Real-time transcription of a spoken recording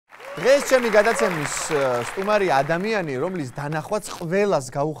დღეს ჩემი გადაცემის სტუმარი ადამიანი, რომლის დანახვაც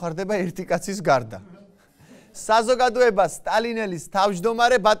ყველას გაუხარდება ერთი კაცის გარდა. საზოგადოება სტალინელის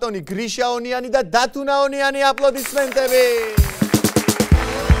თავმჯდომარე ბატონი გრიშა ონიანი და დათუნა ონიანი აპლოდისმენტები.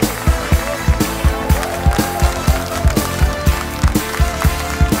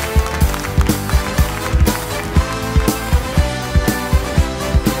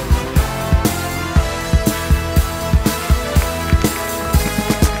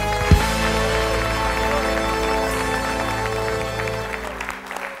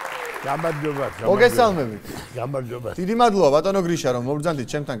 მოგესალმებით. გამარჯობა. დიდი მადლობა ბატონო გრიშა რომ მობრძანდით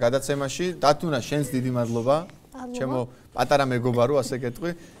ჩემთან გადაცემაში. დათუნა შენს დიდი მადლობა. ჩემო პატარა მეგობარო ასე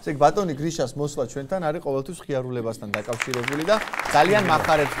გეტყვი. ესე ბატონი გრიშას მოსვლა ჩვენთან არის ყოველთვის ხიარულებასთან დაკავშირებული და ძალიან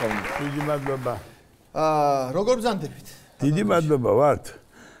მახარებს ხოლმე. დიდი მადლობა. როგორ ბრძანდებით? დიდი მადლობა ვართ.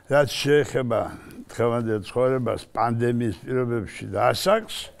 რაც შეეხება დღევანდელ ცხოვრებას პანდემიის პირობებში და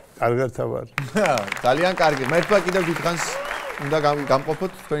ასაკს, კარგად ვარ. ძალიან კარგი. მე თქვა კიდევ დიდხანს უნდა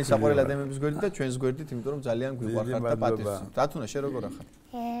გამყოფოთ თქვენი საყვარელი ადამიანების გვერდით და ჩვენს გვერდით, იმიტომ რომ ძალიან გვიყვარხართ და პატივს. დათუნა, შენ როგორ ახარ?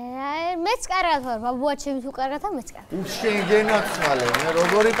 მეც კარგად ვარ, ბაბუა ჩემი თუ კარგად და მეც კარგად. უშენგენად ხვალე, მე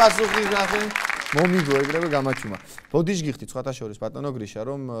როგორი პასუხი ნახე? მომიგო ეგრევე გამაჩუმა. ბოდიში გიხდით სხვათა შორის ბატონო გრიშა,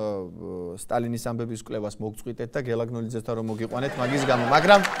 რომ სტალინის ამბების კვლევას მოგწყვიტეთ და გელაგნოლიძესთან რომ მოგიყვანეთ მაგის გამო,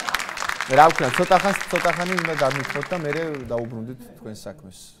 მაგრამ რა ვქნა, ცოტა ხანი უნდა გამიხოთ და მე დაუბრუნდით თქვენს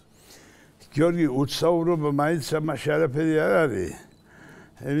საქმეს. გიორგი, უცაურობა მაინც ამაში არაფერი არ არის.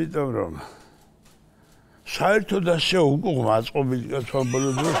 იმიტომ რომ საერთოდ ასე უკუღმა აწყობილი კაცმა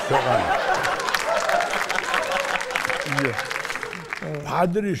ბოლო დროს ქვეყანა.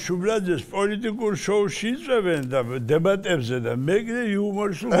 პადრი შუბლაძეს პოლიტიკურ შოუში იწვევენ და დებატებზე და მეგრე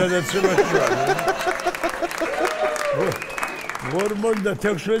იუმორისტულ გადაცემაში ვარ.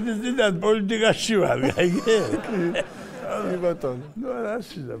 56 წლიდან პოლიტიკაში ვარ, გაიგე? აი ბატონო. ნუ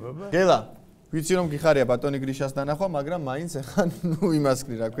არასი და ბაბა. გელა ვიცი რომ გიხარია ბატონი გრიშას დანახვა, მაგრამ მაინც ახლა ნუ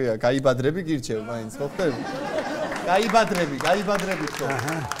იმასკრი რა ქვია, გაიბადრები გირჩევ მაინც, ხო ხტები? გაიბადრები ხო?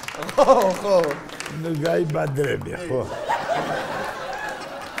 ხო. ნუ გაიბადრები ხო?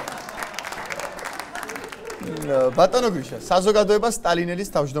 ბატონო გრიშა, საზოგადოება სტალინელის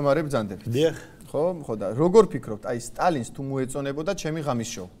თავმჯდომარე ბრძანდებით. დიახ. ხო და როგორ ფიქრობთ, აი სტალინს თუ მოეწონებოდა ჩემი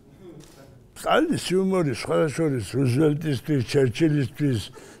ღამის შოუ? სტალინის იუმორი სხვათა შორის რუზველტისთვის, ჩერჩილისთვის,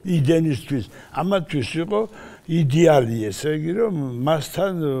 იდენისთვის, ამათთვის იყო იდეალი, ესე იგი რომ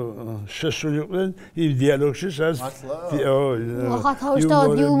მასთან შესულიყვნენ იმ დიალოგში, სადაც ახლა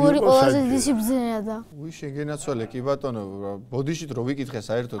თავისთავად იუმორი ყველაზე დიდი სიბრძნეა და. უი შეგენაცვალე კი ბატონო, ბოდიშით რო ვიკითხე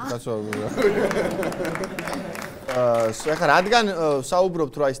საერთოდ კაცო. ახლა რადგან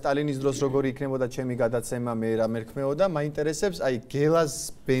საუბრობთ რომ აი სტალინის დროს როგორი იქნებოდა ჩემი გადაცემა, მე რა მერქმეოდა, მაინტერესებს აი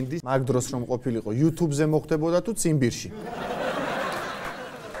გელას ბენდის მაგ დროს რომ ყოფილიყო, YouTube-ზე მოხდებოდა თუ ციმბირში?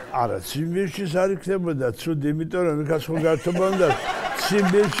 არა, ციმბირში არ იქნებოდა ცუდი, იმიტომ რომ იქაც ხო გართობა უნდა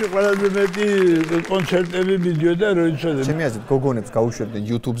ციმბირში ყველაზე მეტი კონცერტები მიდიოდა, რომ იცოდე. ჩემი აზრით გოგონებს გაუშვებდნენ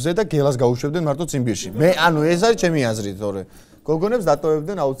YouTube-ზე და გელას გაუშვებდნენ მარტო ციმბირში. მე ანუ ეს არის ჩემი აზრით, თორე გოგონებს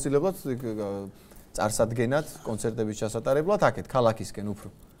დატოვებდნენ აუცილებლად წარსადგენად, კონცერტების ჩასატარებლად აქეთ, ქალაქისკენ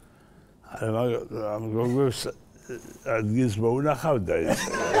უფრო. არა, ამ გოგონებს ადგილს მოუნახავდა ეს.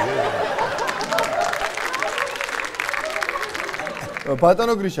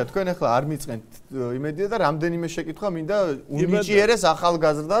 ბატონო გრიშა, თქვენ ახლა არ მიწყენთ იმედია და რამდენიმე შეკითხვა მინდა უნიჭიერეს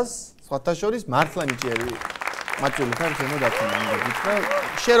ახალგაზრდას, სხვათა შორის მართლა ნიჭიერი მაჭული ხარ ჩემო დათუნა, მინდა გითხრა,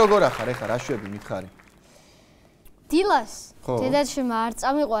 შენ როგორ ახარ ახლა, რა შვები მითხარი? დილას დედაჩემ არ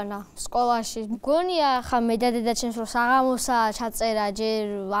წამიყვანა სკოლაში. მგონია ხა მე და დედაჩემს რომ საღამოსაა ჩაწერა, ჯერ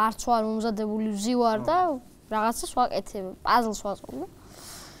არც ვარ მომზადებული ვზივარ და რაღაცას ვაკეთებ, პაზლს ვაწყობ.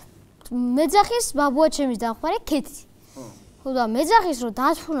 მეძახის ბაბუა ჩემის დამხმარე ქეთი. ხო და მეძახის რომ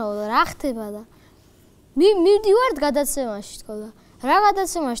დათუნაო და რა ხდება და მივდივართ გადაცემაში თქო და რა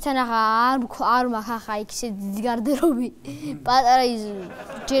გადაცემაში თან ახლა არ მაქვს ახლა იქ ისე დიდი გარდერობი. პატარა ის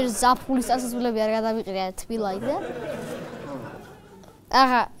ჯერ ზაფხულის წასასვლელები არ გადავიყრია თბილა იქ და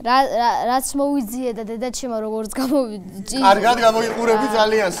ახლა რაც მოვიძიე და დედაჩემო როგორც გამოვიძი. კარგად გამოიყურები,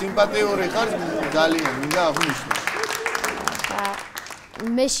 ძალიან სიმპათიური ხარ, ძალიან მინდა აღნიშნო.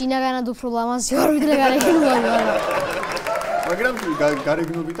 მე შინაგანად უფრო ლამაზი ვარ ვიდრე გარეგნობი ვარ. მაგრამ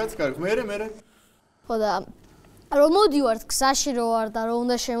გარეგნობითაც კარგი. მე ხო და რომ მოდივართ გზაში რო ვარ და რომ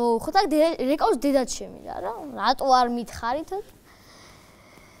უნდა შემოვიხოთ და რეკავს დედაჩემი რა რატო არ მითხარით?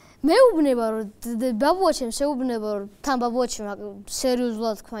 მეუბნება რომ ბაბუაჩემ შეუბნება რომ თან ბაბუაჩემ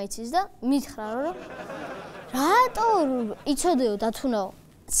სერიოზულად თქვა იცის და მითხრა რომ რატო იცოდეო დათუნაო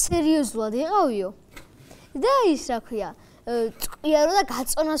სერიოზულად იყავიო და ის რა ქვია ტყიარო და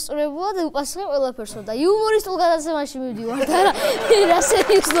გაწონასწორებულად უპასუხე ყველაფერსო და იუმორისტულ გადაცემაში მივდივარ და რა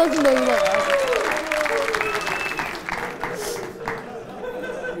სერიოზულად უნდა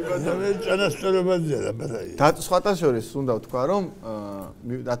სხვათა შორის უნდა ვთქვა, რომ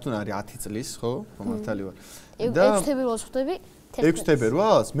დათუნა არის 10 წლის, ხო? მართალი ვარ. 6 თებერვალს ხვდები? 6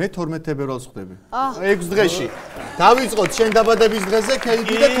 თებერვალს? მე 12 თებერვალს ხვდები. 6 დღეში. დავიწყოთ შენ დაბადების დღეზე,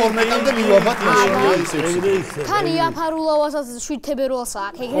 ქეიდი და 12-მდე მივაბათ მაშინ. თან იაფარულავასაც 7 თებერვალს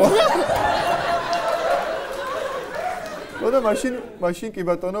აქ ეგრე. ხო და მაშინ კი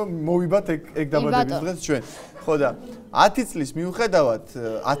ბატონო მოვიბათ ეგ დაბადების დღეს ჩვენ. ხო და 10 წლის მიუხედავად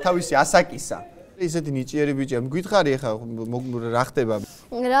თავისი ასაკისა ისეთი ნიჭიერი ბიჭია. მგითხარი ახლა რა ხდება?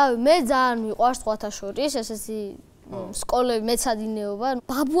 რავი, მე ძალიან მიყვარს სხვათა შორის ესეთი სკოლები მეცადინეობა.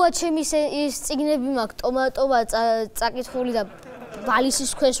 ბაბუა ჩემის ის წიგნები მაქვს, ტომატოვა წაკითხული და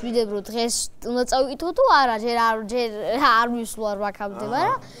ვალისის ქვეშ ვიდებ რომ დღეს უნდა წავიკითხო თუ არა, ჯერ არ მისვლარ ვაკამდე,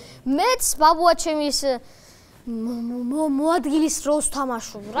 მაგრამ მეც ბაბუა ჩემის მოადგილის როლს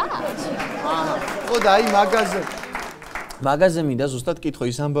თამაშობ რა. ხო და აი მაგაზე მინდა ზუსტად კითხო,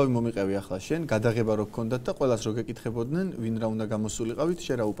 ის ამბავი მომიყევი ახლა შენ, გადაღება რო გქონდათ და ყველას რო გეკითხებოდნენ, ვინ რა უნდა გამოსულიყავით,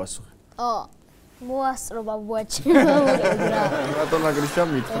 შენ რა უპასუხე? მოასწრო ბაბუა ჩემო რა. ბატონო გრიშა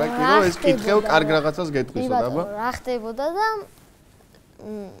მითხრა კი რომ ეს კითხეო კარგ რაღაცას გეტყვისო და აბა. რა ხდებოდა და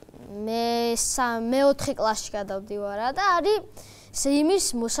მე 4 კლასში გადავდივარა და არის იმის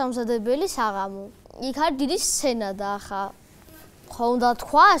მოსამზადებელი საღამო. იქ არის დიდი სცენა და ახლა ხო უნდა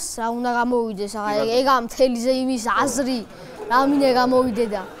თქვას რა უნდა გამოვიდეს ახლა ეგა მთელი იმის აზრი რა მინდა გამოვიდე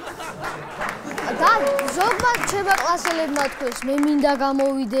და ზოგმა ჩემმა კლასელებმა თქვეს მე მინდა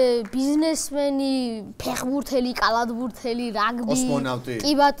გამოვიდე ბიზნესმენი, ფეხბურთელი, კალათბურთელი, რაგბი, კოსმონავტი.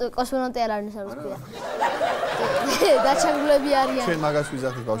 კი ბატონო, კოსმონავტი არ არის არ ვთქვა. დაჩაგულები არიან. ჩვენ მაგას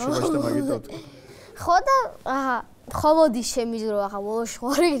ვიზახით ბავშვობაში და მაგითო ვთქვა. ხო და ხო მოდი შემიზრო ახლა ბოლოში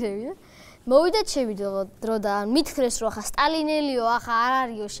ხوارიგდები და მოვიდა ჩემი დრო და მითხრეს რომ ახლა სტალინელიო ახლა არ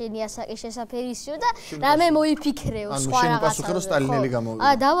არისო შენი ასაკის შესაფერისიო და რამე მოიფიქრეო სხვა რაღაცა. ანუ შენ პასუხე რომ სტალინელი გამოვიდა.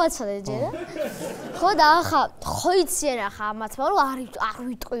 დავაცადე ჯერ. ხო და ახლა ხო იციან ახლა ამათმა რომ არ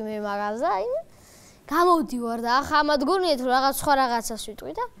ვიტყვი მე მაგას და აი გამოვდივარ და ახლა ამათ გონიათ რომ რაღაც სხვა რაღაცას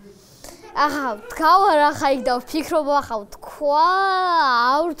ვიტყვი და ახლა ვდგავარ ახლა იქ და ვფიქრობ ახლა ვთქვა,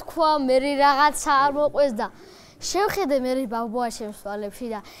 არ ვთქვა, მე რაღაცა არ მოყვეს და შევხედე მე ბაბუა ჩემს თვალებში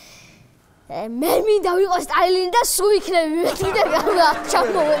და მე მინდა ვიყო სტალინი და სულ იქნები მე და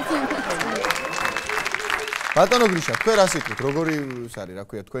ჩამოვედი. ბატონო გრიშა, თქვენ რას იტყვით? როგორი ის არის, რა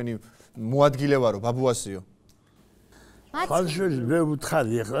ქვია, თქვენი მოადგილე ვარო, ბაბუასიო? ხალხში მე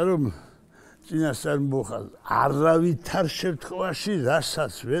ვუთხარი ახლა რომ წინასწარ მოხალ არავითარ შემთხვევაში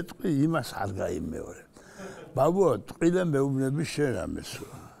რასაც ვეტყვი, იმას არ გაიმეორე. ბაბუა, ტყიდან მეუბნები შენ რამესო.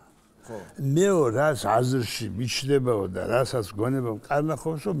 მეო რას აზრში მიჩნდებაო და რასაც გონებამ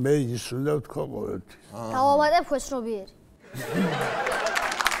კარნახობსო მე ის უნდა ვთქვა ყოველთვის. დავამატებ ქვეცნობიერი.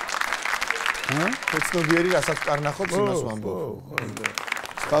 ქვეცნობიერი რასაც კარნახობს იმას ვამბობ.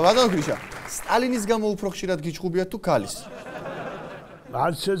 ბატონო გრიშა, სტალინის გამო უფრო ხშირად გიჩხუბიათ თუ ქალის?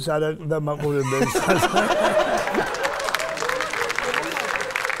 არც ეს არ აკვდა მაყურებელს.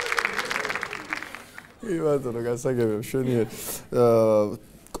 ბატონო გასაგებია მშვენიერი.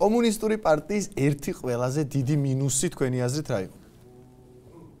 კომუნისტური პარტიის ერთი ყველაზე დიდი მინუსი თქვენი აზრით რა იყო?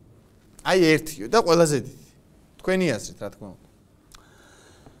 აი ერთიო და ყველაზე დიდი. თქვენი აზრით რა თქმა უნდა.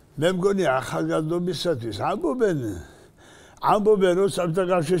 მე მგონი ახალგაზრდობისათვის ამბობენ რომ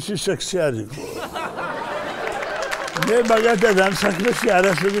საბჭოთა სექსი არ იყო. მე მაგათად ამ საქმეში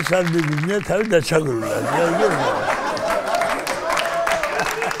არასოდეს არ მივიდნენ თავი დაჩაგრულა.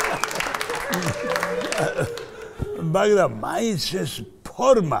 მაგრამ მაინც ეს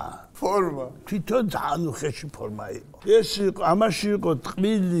ფორმა თვითონ ძალიან უხეში ფორმა იყო. ეს იყო ამაში იყო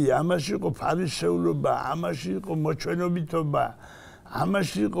ტყმილი, ამაში იყო ფარისეულობა, ამაში იყო მოჩვენობითობა,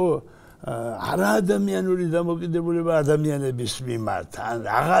 ამაში იყო არაადამიანური დამოკიდებულება ადამიანების მიმართ, ან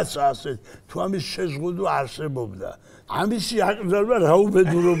რაღაც ასე თუ ამის შეზღუდვა არსებობდა. ამისი აკრძალვა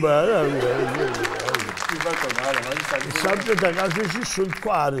რაუბედურობაა რა. საბჭოთა კავშირში სულ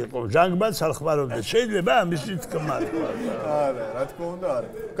თქვა არ იყო, ჟანგბადს არ ხმარობდა. შეიძლება ამისი თქმა თქვა. არა, რა თქმა უნდა არა.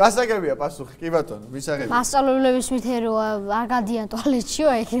 გასაგებია პასუხი, კი ბატონო, მისაღები. მასწავლებლების მითერო არ გადიან ტუალეტშიო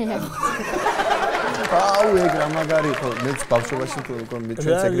ეგრეა. აუ ეგ რა მაგარი ხო, მეც ბავშვობაში თუ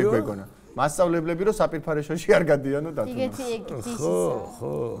ჩვენც ეგრე გვეგონა. მასწავლებლები რომ საპირფარეშოში არ გადიანო დათუნა. ეგეთი ის. ხო.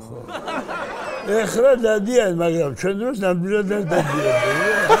 ეხლა დადიან, მაგრამ ჩვენ დროს ნამდვილად არ დადიან.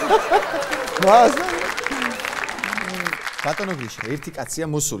 ბატონო გრიშა, ერთი კაცია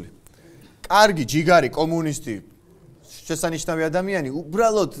მოსული. კარგი, ჯიგარი, კომუნისტი, შესანიშნავი ადამიანი,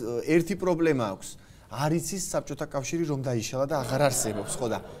 უბრალოდ ერთი პრობლემა აქვს. არ იცის საბჭოთა კავშირი რომ დაიშალა და აღარ არსებობს, ხო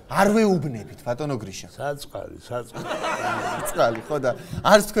და არ ვეუბნებით ბატონო გრიშა. საწყალი. საწყალი, ხო და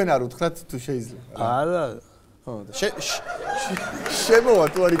არც თქვენ არ უთხრათ თუ შეიძლება. არა. ხო და შემოვა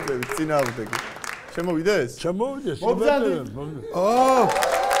თუ არ იკვებით წინააღმდეგი. შემოვიდეს? შემოვიდეს.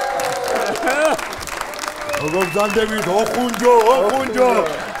 მოგზანდებით, ოხუნჯო.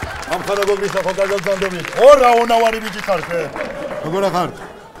 ამ ხანა გოგრიშა ხო გაგზანდებით. ორა ონავარი ბიჭი ხარ ხე. როგორ ხარ?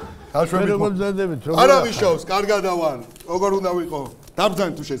 გაშვებით. მოგზანდებით. არა ვიშავს, კარგადა ვარ. როგორ უნდა ვიყო?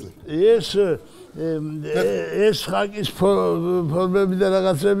 დაბძან თუ შეიძლება. ეს ხაკის ფორმები და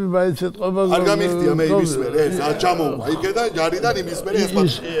რაღაცები მაინც ეთყობა. არ გამიხდია მე იმის მერე, ეს არ ჩამოვა. იქედან ჯარიდან იმის მერე ეს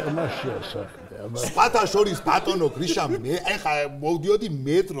მაშია სახე. სხვათა შორის ბატონო გრიშა მე ეხა მოვდიოდი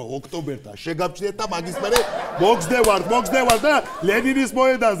მეტრო ოქტომბერთან შეგაბჭდეთ და მაგის მერე მოგზდევარ და ლენინის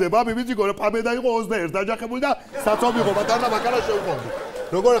მოედანზე ბაბი ვიციქო რომ პაბედა იყო 21 დაჯახებული და საწოლი იყო ბატონო მაკარა შევყავდი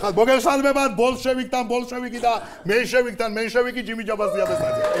როგორ ხარ მოგესალმებათ ბოლშევიკი და მენშევიკი ჯიმი ჯაბაზია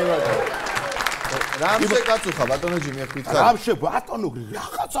ბესაძე რამზე კაცუხა ბატონო ჯიმი აქ ვითხარ რამზე ბატონო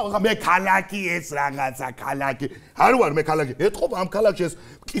რაღაცა მე ქალაქი ეს რაღაცა ქალაქი არ ვარ მე ქალაქი ეთყობა ამ ქალაქში ეს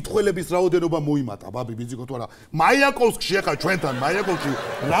კითხველების რაოდენობა მოიმატა ბაბი ვიციქო თუ არა მაიაკოვსკში ახლა ჩვენთან მაიაკოვსკში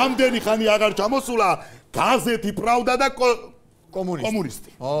რამდენი ხანი აღარ ჩამოსულა გაზეთი პრავდა და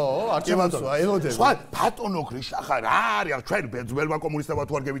კომუნისტი. არ ჩამოსულა, ელოდები. სხვა ბატონო გრიშა ხარ, რა არის ჩვენ ბერძნებმა კომუნისტებმა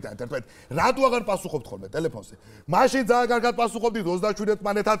თუ არ გევიტანეთ ერთმანეთ. რატო აღარ პასუხობთ ხოლმე ტელეფონზე? მაშინ ძალიან კარგად პასუხობდით 27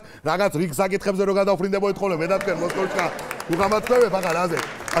 ერთმანეთად, რაღაც რიგ საკითხებზე რო გადავფრინდებოდით ხოლმე, მე და თქვენ მოსკოვსკა უღამატქვევებ აღარ აზე.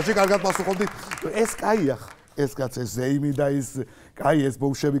 მაშინ კარგად პასუხობდით. ეს კაია ხა. ეს კაც ეს ზეიმი და ის კაი ეს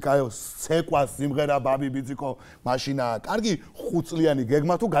ბოლშევიკი კაი ცეკვა სიმღერა ბაბი ბიძიკო მაშინა კარგი 5 წლიანი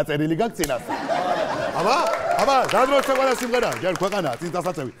გეგმა თუ გაწერილი გაქვს წინას აბა გადრო ცეკვა და სიმღერა ჯერ ქვეყანა წინ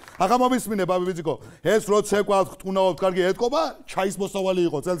დასაცევი ახლა მომისმინე ბაბი ბიძიკო ეს რო ცეკვა ხტუნაობთ კარგი ეთყობა ჩაის მოსავალი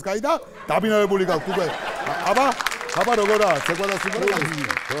იყო წელს კაი და დაბინავებული გაქვთ უკვე აბა როგორაა ცეკვა და სიმღერა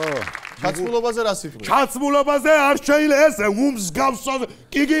ხო ჩაცმულობაზე რა სიტყვი? ჩაცმულობაზე არ შეიძლება ეს უმსგავსო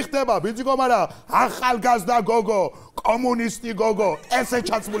კი გიხდება ბიძიკო მაგრამ ახალგაზრდა გოგო კომუნისტი გოგო ესე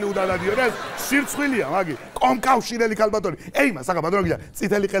ჩაცმული უნდა დადიო ეს სირცხვილია მაგი კომკავშირელი ქალბატონი ეიმა საგა ბატონო გიდა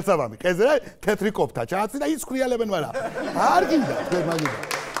წითელი ყელსავამი ყეზე თეთრი კოფთა ჩააცი და ის ხრიალებენ მაგრამ არ გინდა თქვენ მაგი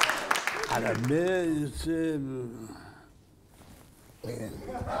არა მე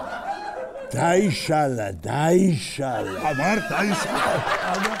დაიშალა ამარ დაიშალა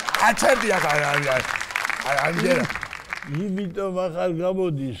აჩერდი აღარ იმიტომ ახალ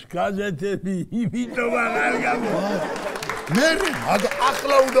გამოდის გაზეთები იმიტომ აღარ გამოდის მე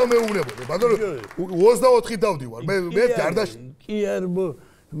ახლა უნდა მეუნებოდე ბატონო 24 დავდივარ მე ჯარდაში კი არ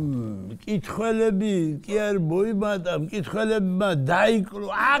კითხველები კი არ მოიმატა კითხველებმა დაიკლო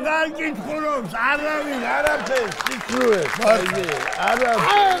აღარ კითხულობს არავინ არაფერს იკრუებს არა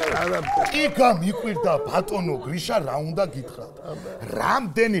კი გამიკვირდა ბატონო გრიშა რა უნდა გითხრათ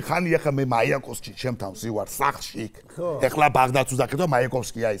რამდენი ხანი ახლა მე მაიაკოვსკში ჩემთან ვზივარ სახლში ეხლა ბაღდადს ვზახებ და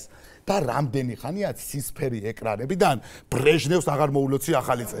მაიაკოვსკია ის და რამდენი ხანია ცისფერი ეკრანებიდან ბრეჟნევს აღარ მოულოცი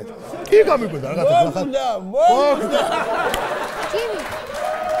ახალი წელი კი გამიკვირდა მოგდა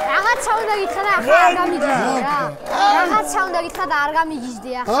რაღაცა უნდა გითხრა და ახლა არ გამიგიზდი რა. რაღაცა უნდა გითხრა და არ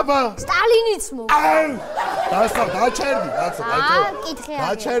გამიგიზდი ახლა. აბა. სტალინიც მოგდა. დაჩერდი, კაცო, კითხე არის.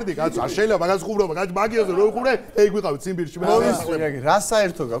 დაჩერდი, კაცო, არ შეიძლება მაგას ხუმრობა, კაცო, მაგიაზე რო ვიყურე, ეგ ვიყავით ციმბირში. რა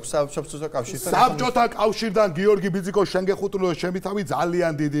საერთო გაქვს საბჭოთა კავშირთან? საბჭოთა კავშირთან გიორგი ბიძიკო შენ გეხუტრულო, შემი თავი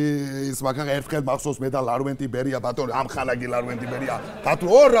ძალიან დიდი ის მაგა ერთხელ მახსოვს მე და ლარვენტი ბერია ბატონო, ამ ხანაგი ლარვენტი ბერია. დათუ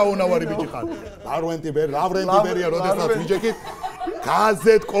ორა უნავარი ბიჭი ხარ. ლარვენტი ბერია, როდესაც ვიჯექით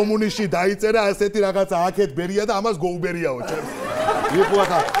გაზეთ კომუნისტში დაიწერა ასეთი რაღაცა აქეთ ბერია და ამას გოუბერიაო ჩემს. იყო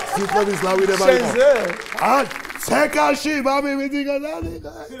ახლა სიტყვების ლავირება იყო. ცეკაში მამი მიდგა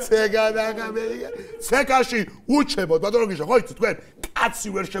ცეკა დაგამერია. ცეკაში უჩებოდ ბატონო გიშა ხო იცით თქვენ კაცი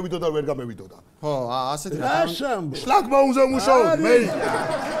ვერ შევიდოდა ვერ გამევიდოდა. ხო ასეთი რა შლაგბაუმზე მუშაობ მე.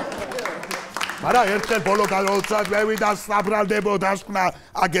 არა ერთხელ ბოლო როცა მევიდა საბრალდებო დასკვნა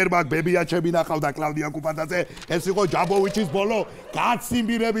აგერმაკ ბებიაჩები ნახავდა კლავდია კუპანდაძე ეს იყო ჯაბოვიჩის ბოლო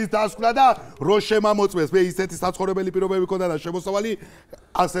გაციმბირების დასკვნა და რო შემამოწმეს მე ისეთი საცხოვრებელი პირობები მქონდა და შემოსავალი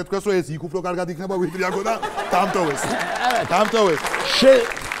ასე თქვეს რომ ეს იქ უფრო კარგად იქნება ვიდრე აქ და დამტოვეს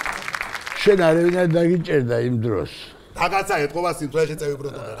შენ არავინ დაგიჭერდა იმ დროს რაღაცა ეთყობა სიმთვრაში წევი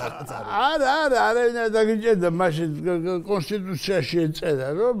პროტოკოლი რაღაცა არა არავინ დაგიჭერდა მაშინ კონსტიტუციაში ეწერა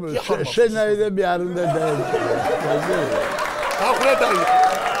რომ შენაირები არ უნდა დაეჭერა. ახრეთალი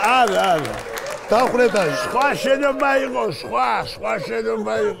არა დახრედა ის. სხვა შენობა იყო, სხვა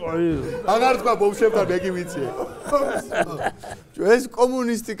შენობა იყო. აღარ თქვა ბომშებთან მე კი ვიცი. ეს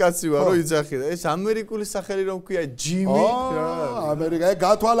კომუნისტი კაცი ვარ, რო იძახი და ეს ამერიკული სახელი რომ ქვია ჯიმი. ამერიკა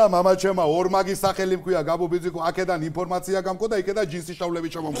გათვალა მამაჩემა ორმაგის სახელი მქვია გაბო ბიძიკო აქედან ინფორმაცია გამქონდა იქედან ჯინსის შავლები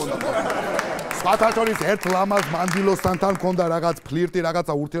ჩამომქონდა. სხვათა შორის ერთ ლამაზ მანდილოსთან მქონდა რაღაც ფლირტი,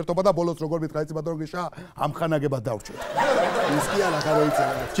 რაღაცა ურთიერთობა და ბოლოს როგორ მითხრა იცი ბატონო გრიშა ამხანაგებად დავრჩა. ის კი არა ხაროიცა.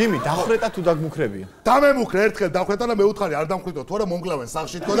 ჯიმი დახრეტა თუ დაგმუქრებია? დამემუქრე ერთხელ დახრეტა და მეუთხარი არ დამხრიტო თორე მომკლავენ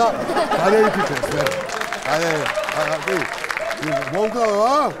სახში თქო და გადაიფიქრეს მე.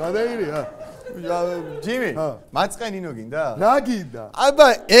 მომკლავა? გადაირია. ჯიმი, მაწყენინო გინდა? რა გინდა? აბა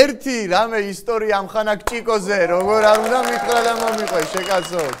ერთი რამე ისტორია ამხანაგ ჭიკოზე, როგორ არ უნდა მითხრა და მომიყვე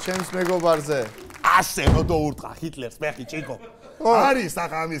შეკაცო, ჩემს მეგობარზე. ასე რო დაურტყა ჰიტლერს მეხი ჭიკო. არის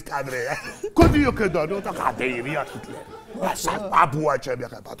ახამის კადრე. კოდიო კედანო და გადაირია ჰიტლერი. ასა ბაბუა ჩემი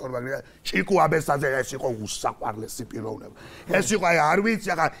ახლა ბატონო მაგრამ ჭიკო აბესაძე ეს იყო უსაყვარლესი პიროვნება. ეს იყო არ ვიცი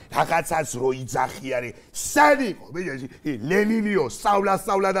ახლა რაღაცას რო იძახი არის. სად იყო? ლენინიო,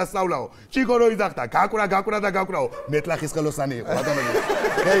 სწავლაო. ჭიკო რო იძახდა, გაკვრა. მეტლახის ხელოსანი იყო ბატონო.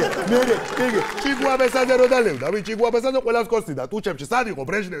 მე ჭიკო აბესაძე რო დალევდა, ჭიკო აბესაძე ყველას კოსტიდა. ტუჩებში სად იყო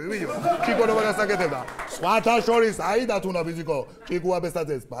ბრეჟნევი ვიდეო. ჭიკო რო გასაკეთებდა. სხვათა შორის აი დათუნა ბიზიკო, ჭიკო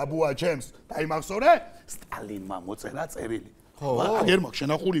აბესაძეს ბაბუა ჩემს დაიმახსოვრე. სტალინმა მოწერა წერილი. ხო, აგერ მაქვს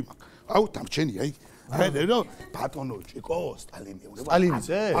შენახული მაქვს. აუ, დამჩენი, აი. მე რო ბატონო ჭიკო, სტალინი უნდა. სტალინიც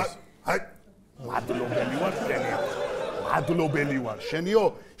ეს? აი, მადლობელი ვარ. შენიო,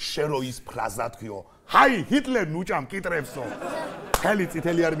 შერო ის ფრაზა თქვიო. ჰაი, ჰიტლერ ნუჭამ კიტრებსო. ხელი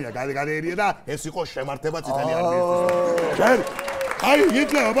წითელი არმია გადაერია და ეს იყო შემართება წითელი არმიისთვის. შენ აი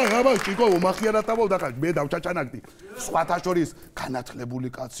ჰიტლერ აბა ჭიკო უმახიარად ამბობდა ხა მე დავჩაჩანაგდი. სხვათა შორის განათლებული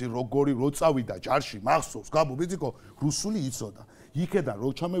კაცი როგორი რო წავიდა ჯარში მახსოვს გაბო ბიძიკო რუსული იცოდა. იქედან რო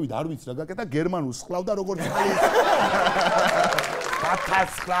ჩამევიდა არ ვიცი რა გაკეთა გერმანულს ხლავდა როგორც წელი.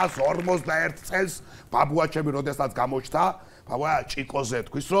 1941 წელს ბაბუა ჩემი როდესაც გამოჩნდა ბაბუა ჭიკოზე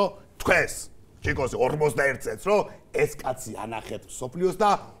თქვის რომ თქვეს ჭიკოზე 41 წელს რომ ეს კაცი ანახეთ სოფლიოს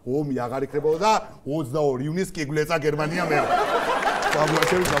და ომი აღარ იქნებოდა და 22 ივნისს კი გვლეწა გერმანია მე. ბაბუა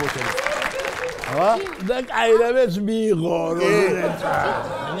ჩემი გამოჩნდა. და კაირებს მიიღო როდესაც.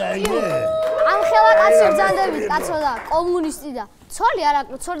 ამ ხელა კაცი ბრძანდებით კაცო და კომუნისტი და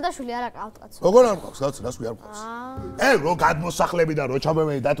ცოლი და შვილი არ აკავთ კაცო. როგორ არ მყავს კაცო, რას ვიარ მყავს. რო გადმოსახლები და რო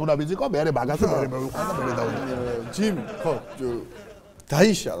ჩამოვედი დათუნა ბიზიკო, მე მაგაზე მე მოვიყავ და მე დავიდე. ჯიმი, ხო,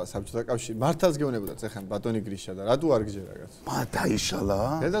 დაიშალა საბჭოთა კავშირი. მართალს გეუბნებოდა წეხან ბატონი გრიშა და რატო არ გჯერა კაცო? დაიშალა?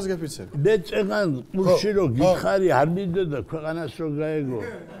 დედას გეფიცები. მე წეგან ყურში რო გიხარი არ მინდოდა ქვეყანას რო გაეგო.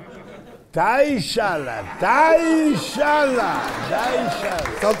 დაიშალა.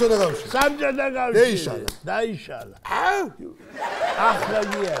 საბჭოთა კავშირი. დაიშალა. ახლა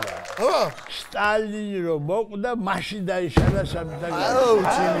გიარა. სტალინი რო მოკვდა, მაშინ დაიშალა საბჭოთა კავშირი. აუ,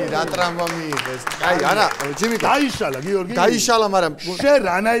 ჯიმი, რა ტრამვა მიიღეს. აი, არა, ჯიმი დაიშალა, გიორგი. დაიშალა, მაგრამ შენ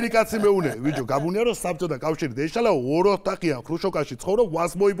რანაირი კაცი მეუნე, ვიჯო, გაბუნია რომ საბჭოთა კავშირი დაიშალა, ოროთახიან ხრუშოკაში ცხოვრობ,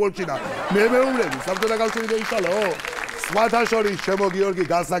 ვას მოიპოლჩინა. მე მეუნები, საბჭოთა კავშირი დაიშალაო. სხვათა შორის შემო გიორგი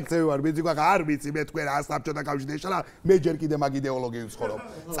გასაქცევი ვარ, ბიძიკო, არ ვიცი მე თქვენ რა საბჭოთა კავშირი დაიშალა, მე ჯერ კიდე მაგ იდეოლოგიით ვცხოვრობ.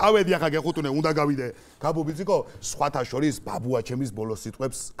 წავედი ახლა გეხუთუნე, უნდა გავიდე. გაბო ბიძიკო, სხვათა შორის ბაბუა ჩემის ბოლოს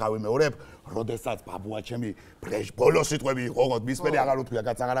სიტყვებს გავიმეორებ, როდესაც ბაბუა ჩემი ბოლოს სიტყვები იყო, მისმენი აღარ უთქვია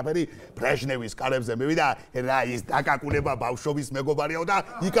კაც აღარაფერი, ბრეჟნევის კარებზე მივიდა, რა ის დაკაკუნება ბავშვობის მეგობარიაო და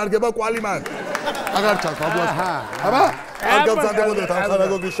იკარგება კვალი მან. აღარ ჩანს ბაბუას. აბა, არ გავწადებოდეთ ამ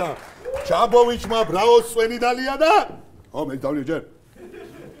ხანაგო გიშა. ჩაბოვიჩმა ბრავოს სვენი დალია და მე დავლიო ჯერ.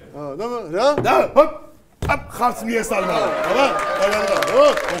 რა? და ხარც მიესალმა. აბა,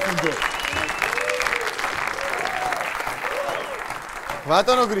 ოქუნჯო.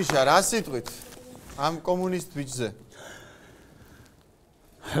 ბატონო გრიშა, რა სიტყვით ამ კომუნისტ ბიჭზე?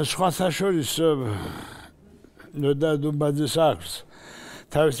 სხვათა შორის ნოდა დუბაძეს აქვს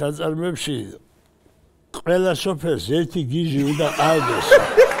თავის აწარმოებში ყველა სოფელს ერთი გიჟი უნდა ყავდეს.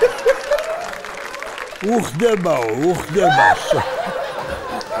 უხდებაო.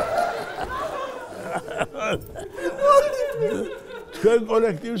 თქვენ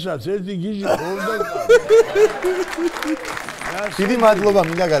კოლექტივსაც ერთი გიჟი უნდა დიდი მადლობა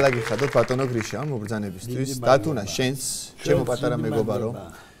მინდა გადაგიხადოთ ბატონო გრიშა მობრძანებისთვის. დათუნა შენს, ჩემო პატარა მეგობარო.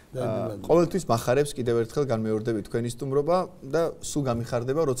 ყოველთვის მახარებს კიდევ ერთხელ განმეორდებით თქვენი სტუმრობა და სულ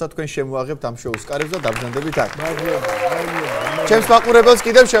გამიხარდება, როცა თქვენ შემოაღებთ ამ შოუს კარებს და დაბრძანდებით აქ. ჩემს მაყურებელს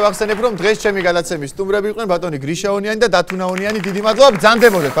კიდევ შევახსენებ, რომ დღეს ჩემი გადაცემის სტუმრები იყვნენ ბატონი გრიშა ონიანი და დათუნა ონიანი. დიდი მადლობა,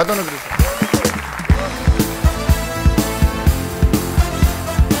 ბრძანდებოდეთ ბატონო გრიშა.